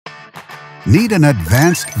Need an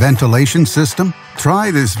advanced ventilation system? Try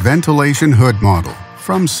this ventilation hood model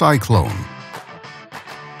from Cyclone.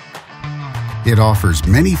 It offers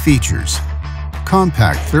many features: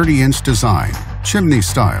 compact 30-inch design, chimney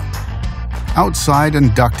style, outside and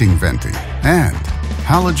ducting venting, and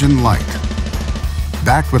halogen light.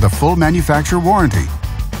 Backed with a full manufacturer warranty.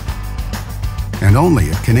 And only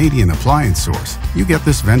at Canadian Appliance Source, you get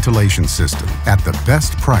this ventilation system at the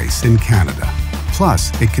best price in Canada.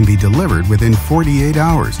 Plus, it can be delivered within 48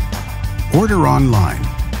 hours. Order online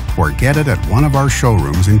or get it at one of our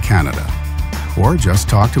showrooms in Canada. Or just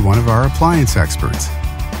talk to one of our appliance experts.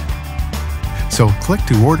 So click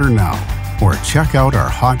to order now or check out our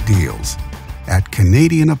hot deals at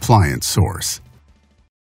Canadian Appliance Source.